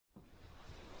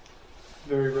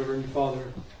Very Reverend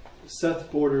Father,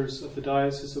 Seth Borders of the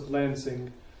Diocese of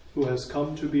Lansing, who has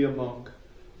come to be a monk,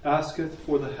 asketh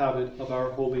for the habit of our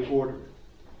holy order.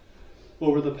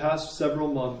 Over the past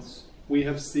several months, we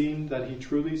have seen that he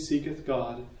truly seeketh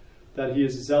God, that he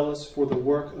is zealous for the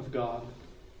work of God,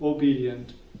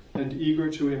 obedient, and eager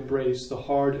to embrace the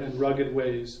hard and rugged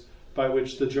ways by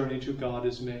which the journey to God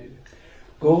is made.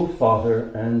 Go,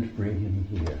 Father, and bring him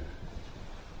here.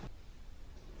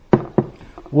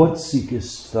 What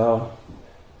seekest thou?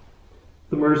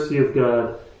 The mercy of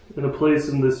God, and a place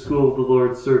in this school of the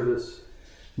Lord's service.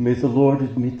 May the Lord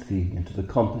admit thee into the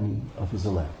company of his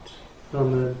elect.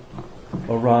 Amen.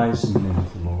 Arise in the name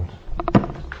of the Lord.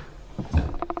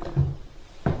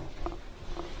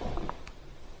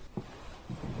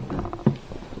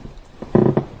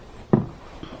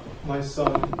 My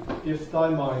son, if thy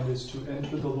mind is to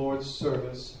enter the Lord's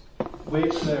service,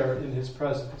 wait there in his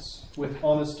presence, with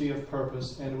honesty of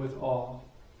purpose and with awe,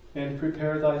 and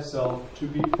prepare thyself to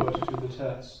be put to the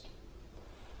test.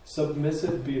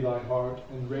 Submissive be thy heart,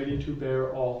 and ready to bear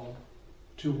all.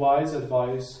 To wise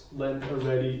advice lend a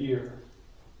ready ear,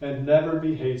 and never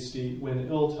be hasty when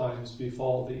ill times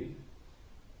befall thee.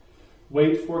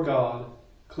 Wait for God,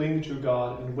 cling to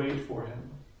God, and wait for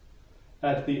him.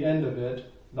 At the end of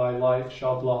it, thy life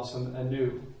shall blossom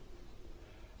anew.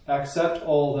 Accept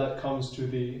all that comes to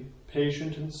thee,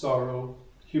 patient in sorrow,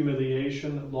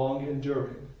 humiliation long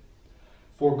enduring.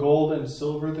 For gold and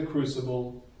silver the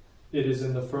crucible, it is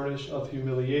in the furnace of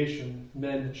humiliation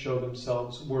men show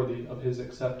themselves worthy of his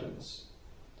acceptance.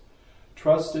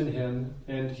 Trust in him,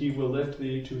 and he will lift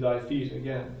thee to thy feet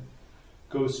again.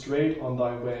 Go straight on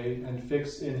thy way, and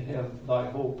fix in him thy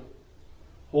hope.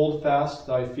 Hold fast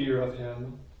thy fear of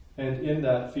him, and in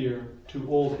that fear to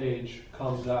old age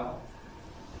come thou.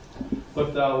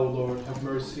 But thou, O Lord, have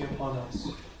mercy upon us.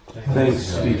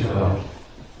 Thanks be to God.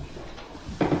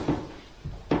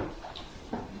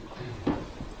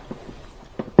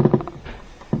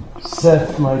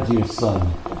 Seth, my dear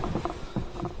son,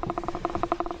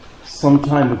 some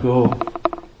time ago,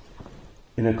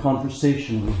 in a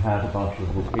conversation we had about your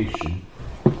vocation,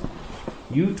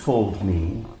 you told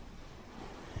me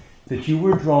that you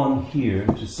were drawn here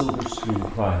to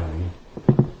Silverstream Priory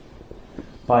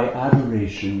by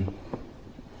adoration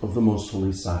of the Most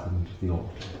Holy Sacrament of the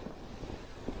altar.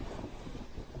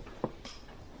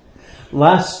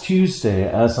 Last Tuesday,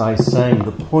 as I sang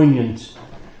the poignant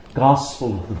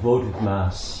Gospel of the votive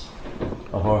Mass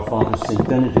of our Father St.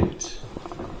 Benedict,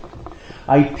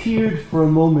 I peered for a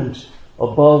moment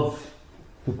above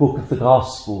the book of the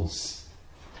Gospels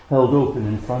held open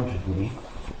in front of me,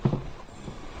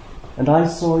 and I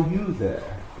saw you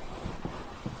there,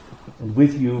 and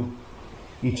with you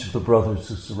each of the brothers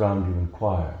who surround you in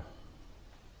choir.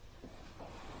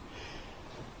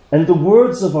 And the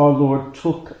words of our Lord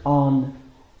took on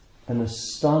an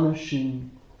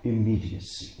astonishing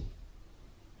immediacy.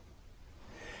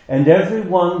 And every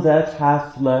one that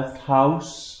hath left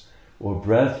house, or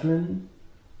brethren,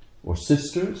 or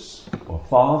sisters, or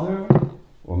father,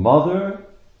 or mother,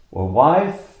 or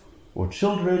wife, or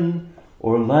children,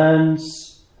 or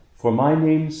lands, for my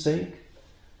name's sake,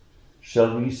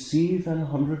 shall receive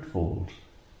 100-fold,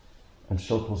 and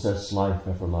shall possess life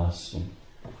everlasting.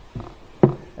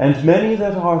 And many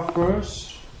that are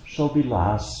first shall be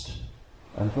last,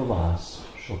 and the last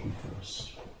shall be first.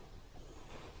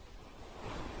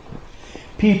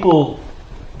 People,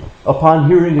 upon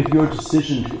hearing of your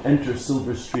decision to enter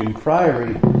Silverstream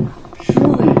Priory,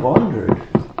 surely wondered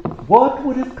what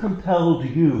would have compelled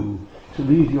you to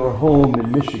leave your home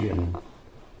in Michigan,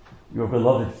 your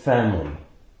beloved family,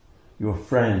 your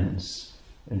friends,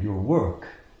 and your work.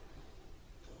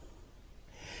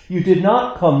 You did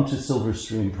not come to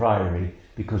Silverstream Priory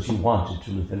because you wanted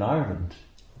to live in Ireland.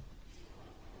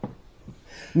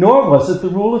 Nor was it the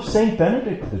rule of St.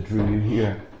 Benedict that drew you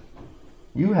here.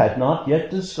 You had not yet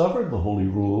discovered the Holy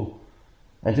Rule,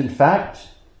 and in fact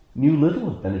knew little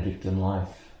of Benedictine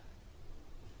life.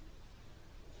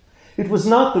 It was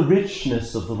not the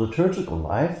richness of the liturgical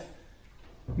life.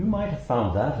 You might have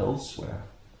found that elsewhere.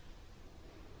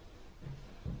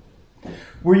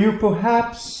 Were you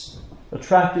perhaps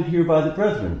attracted here by the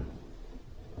brethren?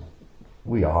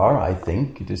 We are, I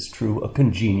think, it is true, a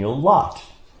congenial lot.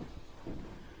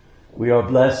 We are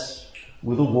blessed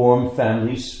with a warm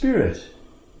family spirit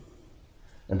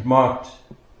and marked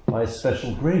by a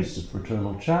special grace of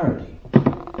fraternal charity.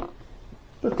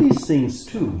 But these things,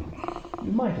 too,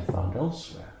 you might have found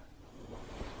elsewhere.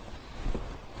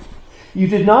 You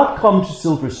did not come to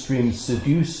Silverstream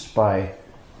seduced by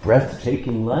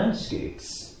breathtaking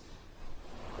landscapes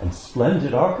and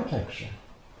splendid architecture.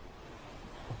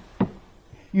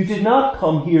 You did not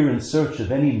come here in search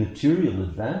of any material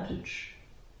advantage.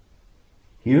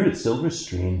 Here at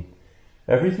Silverstream,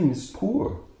 everything is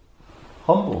poor,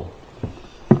 humble,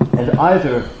 and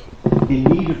either in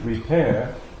need of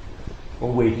repair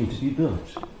or waiting to be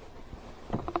built.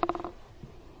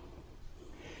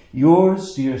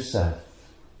 Yours, dear Seth,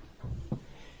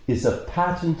 is a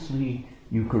patently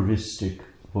Eucharistic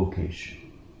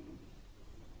vocation.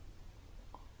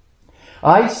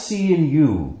 I see in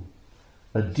you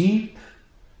a deep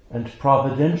and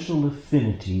providential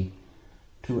affinity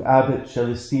to Abbot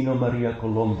Celestino Maria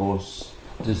Colombo's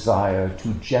desire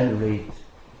to generate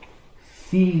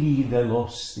figli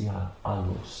dell'ostia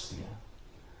all'ostia,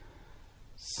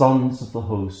 sons of the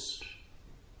host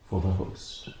for the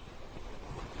host.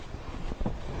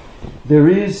 There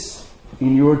is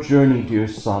in your journey, dear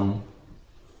son,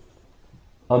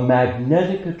 a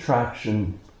magnetic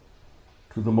attraction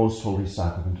to the most holy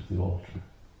sacrament of the altar.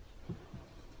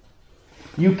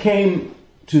 You came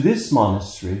to this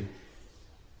monastery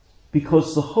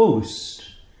because the host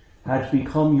had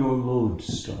become your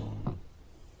lodestone.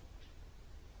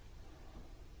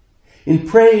 In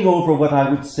praying over what I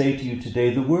would say to you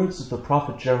today, the words of the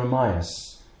prophet Jeremiah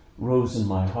rose in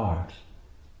my heart.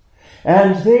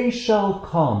 And they shall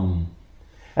come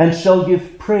and shall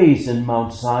give praise in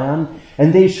Mount Zion,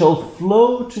 and they shall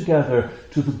flow together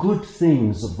to the good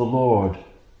things of the Lord.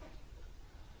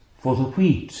 For the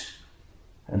wheat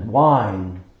and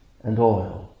wine and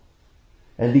oil,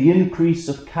 and the increase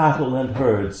of cattle and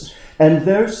herds, and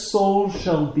their soul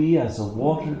shall be as a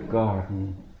watered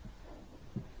garden,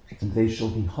 and they shall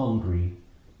be hungry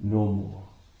no more.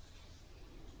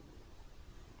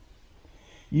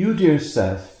 You, dear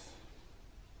Seth,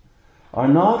 are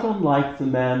not unlike the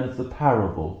man of the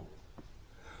parable,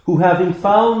 who having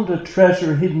found a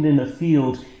treasure hidden in a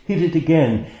field, hid it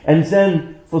again, and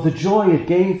then, for the joy it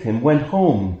gave him, went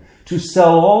home to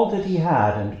sell all that he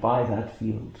had and buy that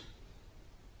field.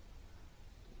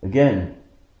 Again,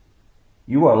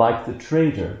 you are like the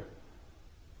trader,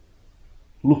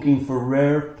 looking for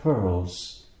rare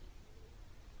pearls,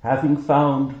 having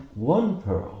found one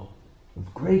pearl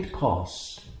of great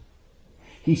cost.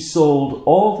 He sold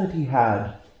all that he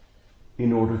had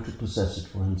in order to possess it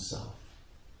for himself.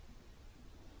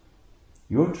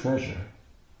 Your treasure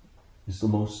is the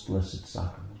most blessed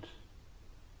sacrament.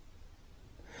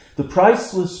 The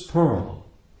priceless pearl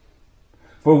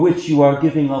for which you are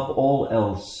giving up all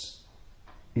else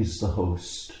is the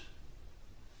host.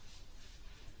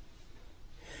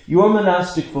 Your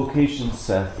monastic vocation,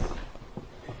 Seth,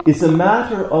 is a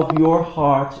matter of your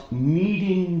heart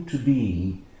needing to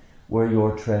be where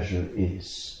your treasure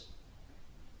is.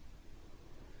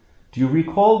 Do you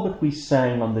recall what we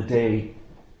sang on the day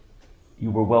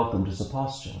you were welcomed as a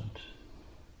postulant?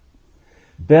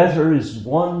 Better is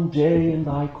one day in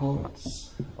thy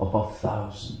courts above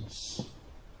thousands.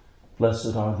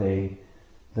 Blessed are they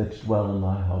that dwell in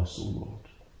thy house, O Lord.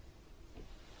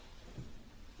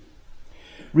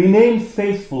 Remain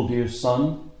faithful, dear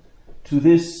son, to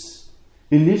this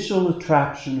initial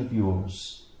attraction of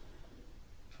yours,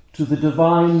 to the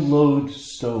divine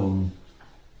lodestone,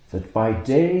 that by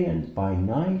day and by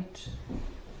night,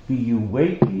 be you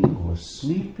waking or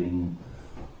sleeping,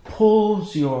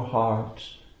 pulls your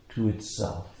heart to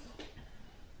itself.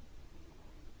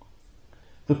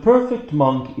 The perfect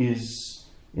monk is,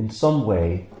 in some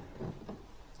way,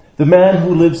 the man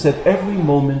who lives at every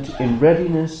moment in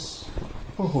readiness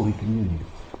for Holy Communion.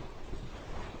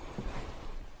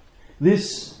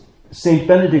 This Saint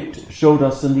Benedict showed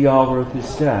us in the hour of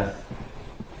his death,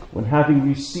 when having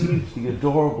received the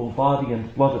adorable body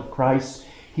and blood of Christ,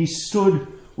 he stood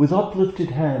with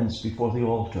uplifted hands before the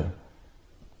altar,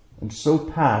 and so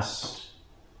passed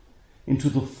into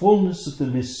the fullness of the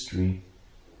mystery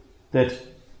that,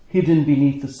 hidden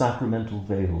beneath the sacramental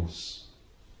veils,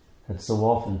 had so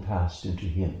often passed into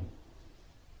him.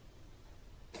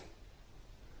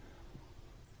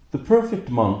 The perfect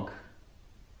monk,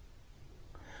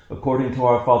 according to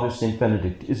our Father Saint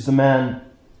Benedict, is the man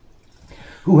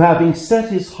who, having set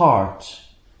his heart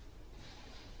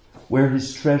where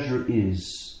his treasure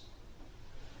is,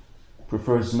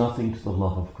 prefers nothing to the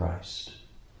love of Christ.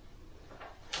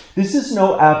 This is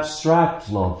no abstract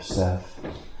love, Seth,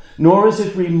 nor is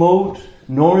it remote,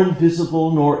 nor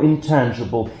invisible, nor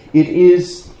intangible. It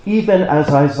is, even as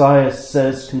Isaiah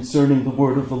says concerning the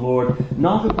word of the Lord,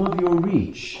 not above your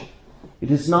reach.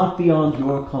 It is not beyond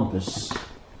your compass.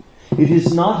 It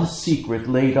is not a secret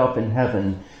laid up in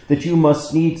heaven that you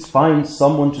must needs find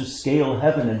someone to scale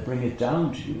heaven and bring it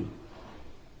down to you.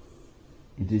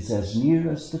 It is as near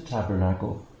as the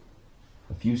tabernacle,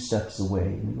 a few steps away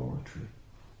in the oratory.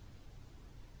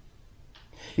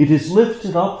 It is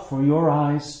lifted up for your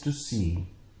eyes to see.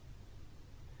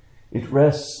 It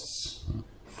rests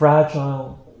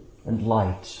fragile and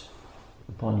light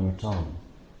upon your tongue.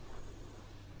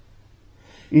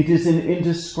 It is an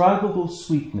indescribable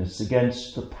sweetness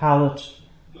against the palate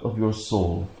of your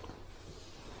soul.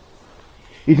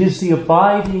 It is the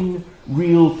abiding,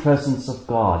 real presence of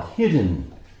God,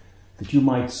 hidden that you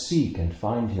might seek and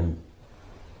find him,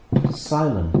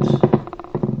 silent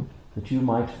that you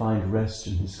might find rest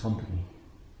in his company,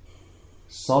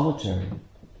 solitary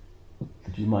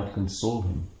that you might console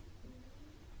him,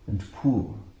 and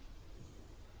poor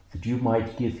that you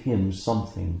might give him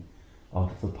something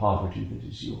out of the poverty that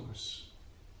is yours.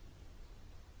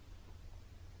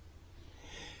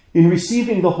 In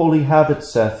receiving the holy habit,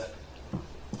 Seth,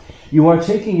 you are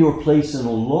taking your place in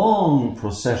a long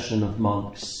procession of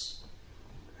monks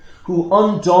who,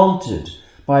 undaunted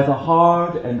by the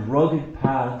hard and rugged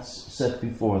paths set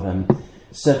before them,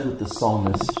 said with the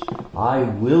psalmist, I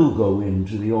will go in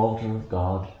to the altar of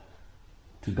God,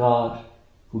 to God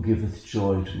who giveth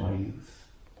joy to my youth.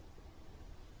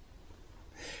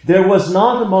 There was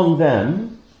not among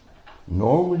them,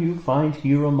 nor will you find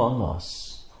here among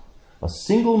us, a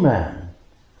single man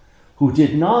who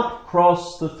did not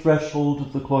cross the threshold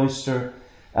of the cloister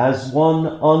as one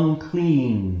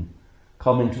unclean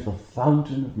coming to the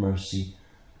fountain of mercy,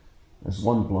 as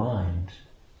one blind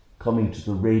coming to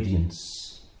the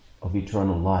radiance of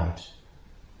eternal light,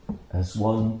 as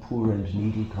one poor and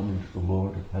needy coming to the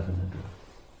Lord of heaven and earth.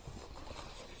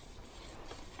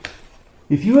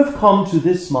 If you have come to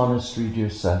this monastery, dear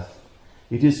Seth,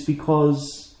 it is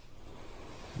because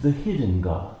the hidden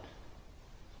God,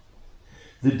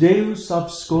 the Deus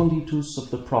absconditus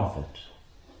of the prophet,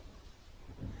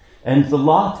 and the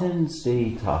latens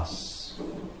deitas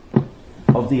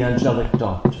of the angelic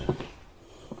doctor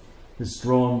has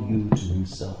drawn you to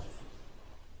himself.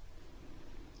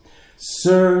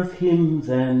 Serve him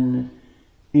then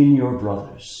in your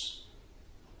brothers,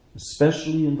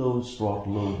 especially in those brought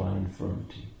low by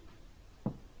infirmity.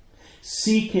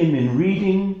 Seek him in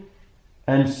reading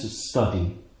and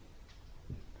study.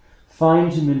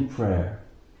 Find him in prayer.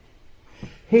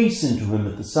 Hasten to him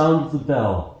at the sound of the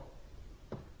bell.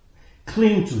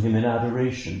 Cling to him in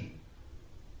adoration.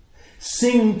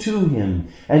 Sing to him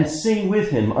and sing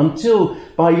with him until,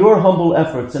 by your humble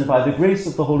efforts and by the grace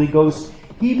of the Holy Ghost,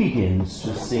 he begins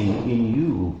to sing in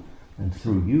you and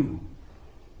through you.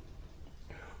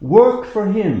 Work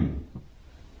for him,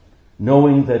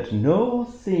 knowing that no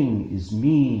thing is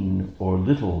mean or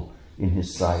little in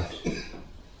his sight,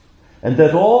 and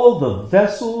that all the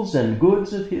vessels and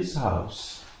goods of his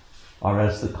house are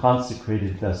as the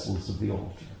consecrated vessels of the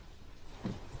altar.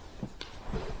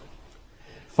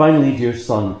 Finally, dear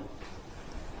son,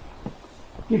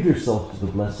 give yourself to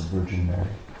the Blessed Virgin Mary.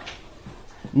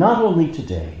 Not only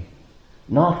today,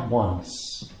 not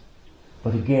once,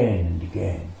 but again and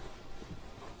again.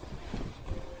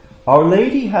 Our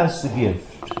Lady has the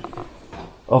gift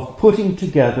of putting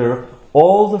together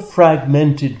all the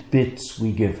fragmented bits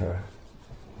we give her.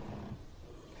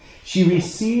 She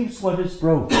receives what is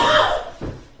broken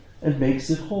and makes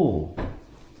it whole.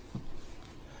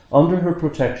 Under her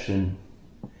protection,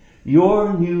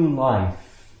 your new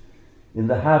life in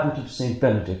the habit of St.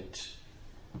 Benedict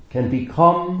can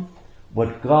become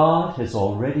what God has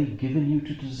already given you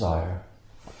to desire.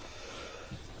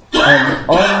 An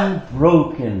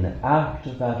unbroken act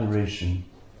of adoration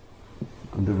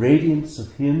in the radiance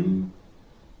of him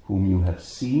whom you have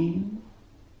seen,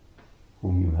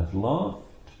 whom you have loved,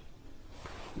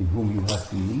 in whom you have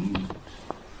believed,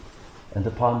 and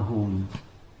upon whom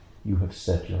you have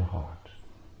set your heart.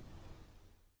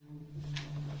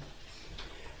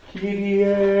 Kyrie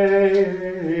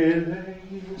eleison,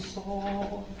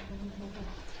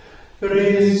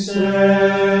 Christe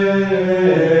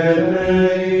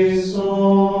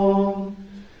eleison,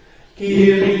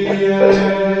 Kyrie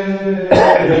eleison,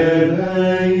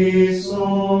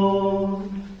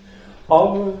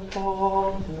 our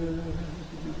Father.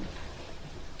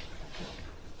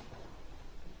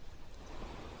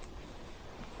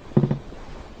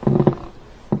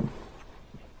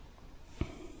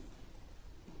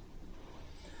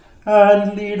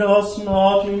 And lead us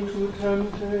not into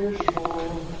temptation,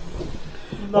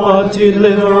 but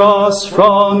deliver us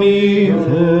from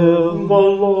evil. The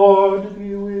Lord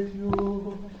be with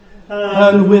you,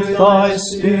 And with thy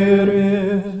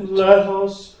spirit. Let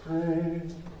us pray.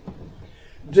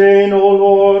 Deign, O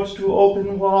Lord, to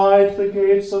open wide the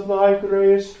gates of thy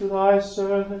grace to thy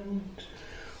servant,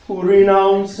 who,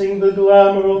 renouncing the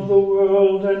glamour of the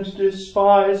world and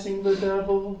despising the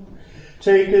devil,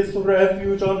 taketh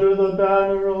refuge under the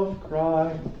banner of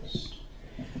Christ.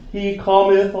 he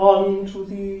cometh unto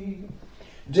thee.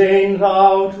 Deign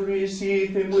thou to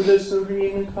receive him with a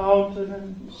serene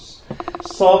countenance.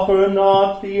 Suffer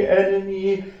not the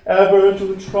enemy ever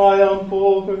to triumph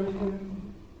over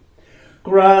him.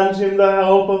 Grant him the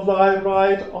help of thy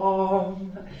right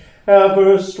arm,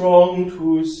 ever strong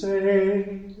to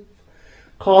save.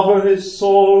 Cover his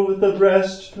soul with the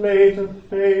breastplate of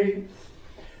faith,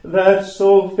 that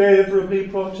so favorably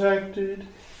protected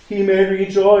he may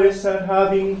rejoice at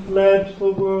having fled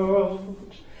the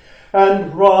world,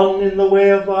 and run in the way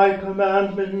of thy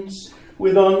commandments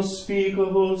with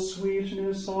unspeakable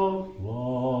sweetness of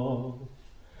love.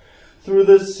 Through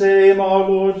the same our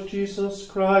Lord Jesus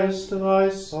Christ, thy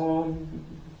Son,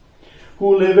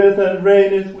 who liveth and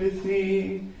reigneth with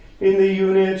thee in the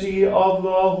unity of the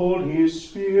Holy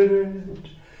Spirit,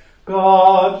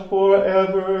 God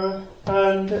forever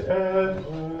and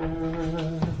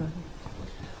ever.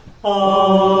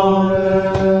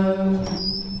 Amen.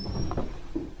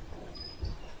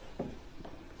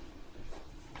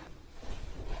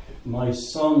 My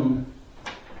son,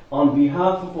 on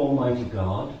behalf of Almighty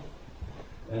God,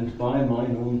 and by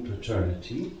mine own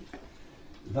paternity,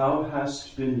 thou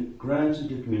hast been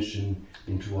granted admission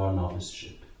into our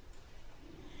noviceship.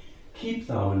 Keep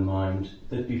thou in mind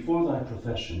that before thy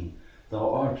profession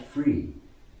thou art free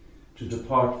to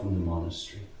depart from the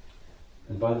monastery,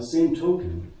 and by the same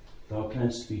token thou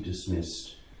canst be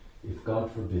dismissed if, God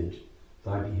forbid,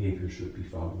 thy behaviour should be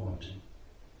found wanting.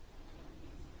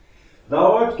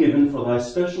 Thou art given for thy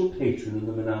special patron in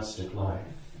the monastic life,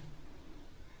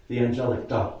 the angelic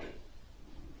doctor,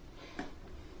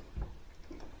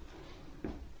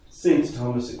 Saint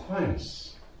Thomas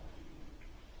Aquinas,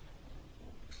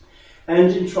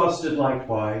 and entrusted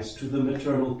likewise to the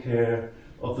maternal care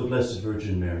of the Blessed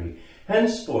Virgin Mary.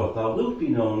 Henceforth thou wilt be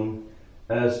known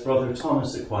as Brother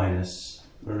Thomas Aquinas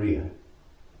Maria.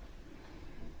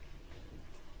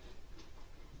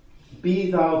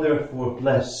 Be thou therefore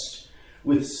blessed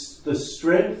with the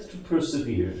strength to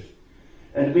persevere,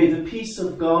 and may the peace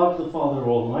of God the Father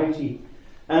Almighty,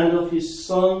 and of his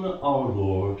Son our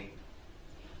Lord,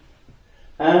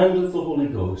 and of the Holy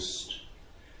Ghost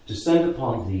descend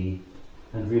upon thee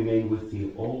and remain with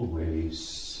thee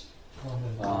always.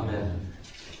 Amen. Amen.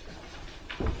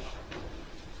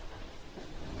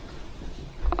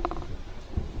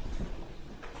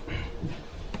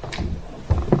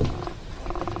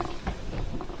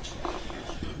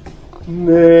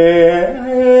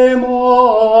 Memorate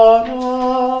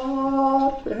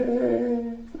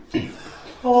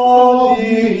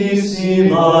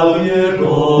Altissima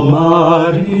Virgo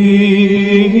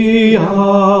Maria,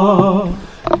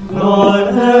 non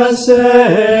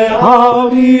esse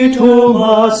auditum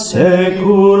a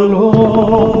seculo,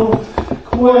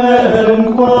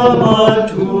 quemquam ad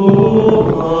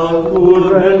tua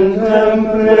currentem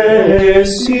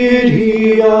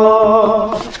presidia,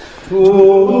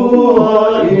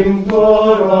 tua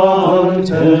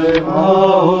implorante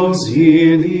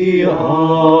auxilia,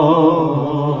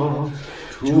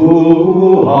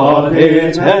 tua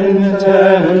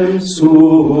petentem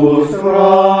suffragia,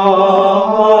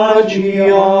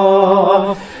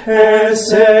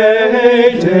 esse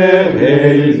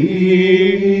delictum.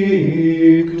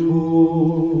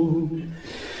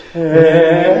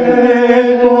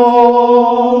 Ego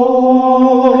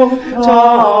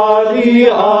tali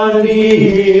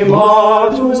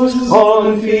animatus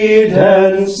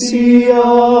confidentia,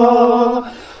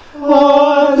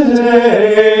 ad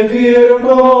te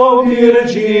Virgo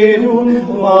Virginum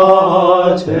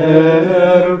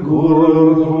Mater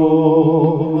Gurgo,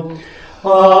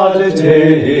 ad te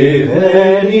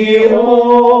venio,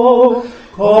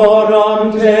 coram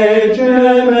te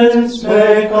gemens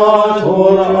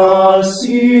peccator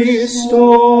assisto,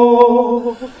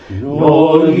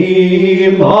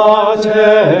 noli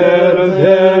mater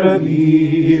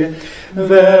verbi,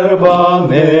 verba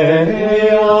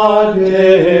mea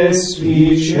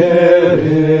desficere,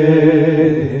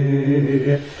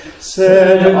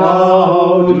 sed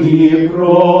audi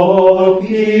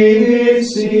propi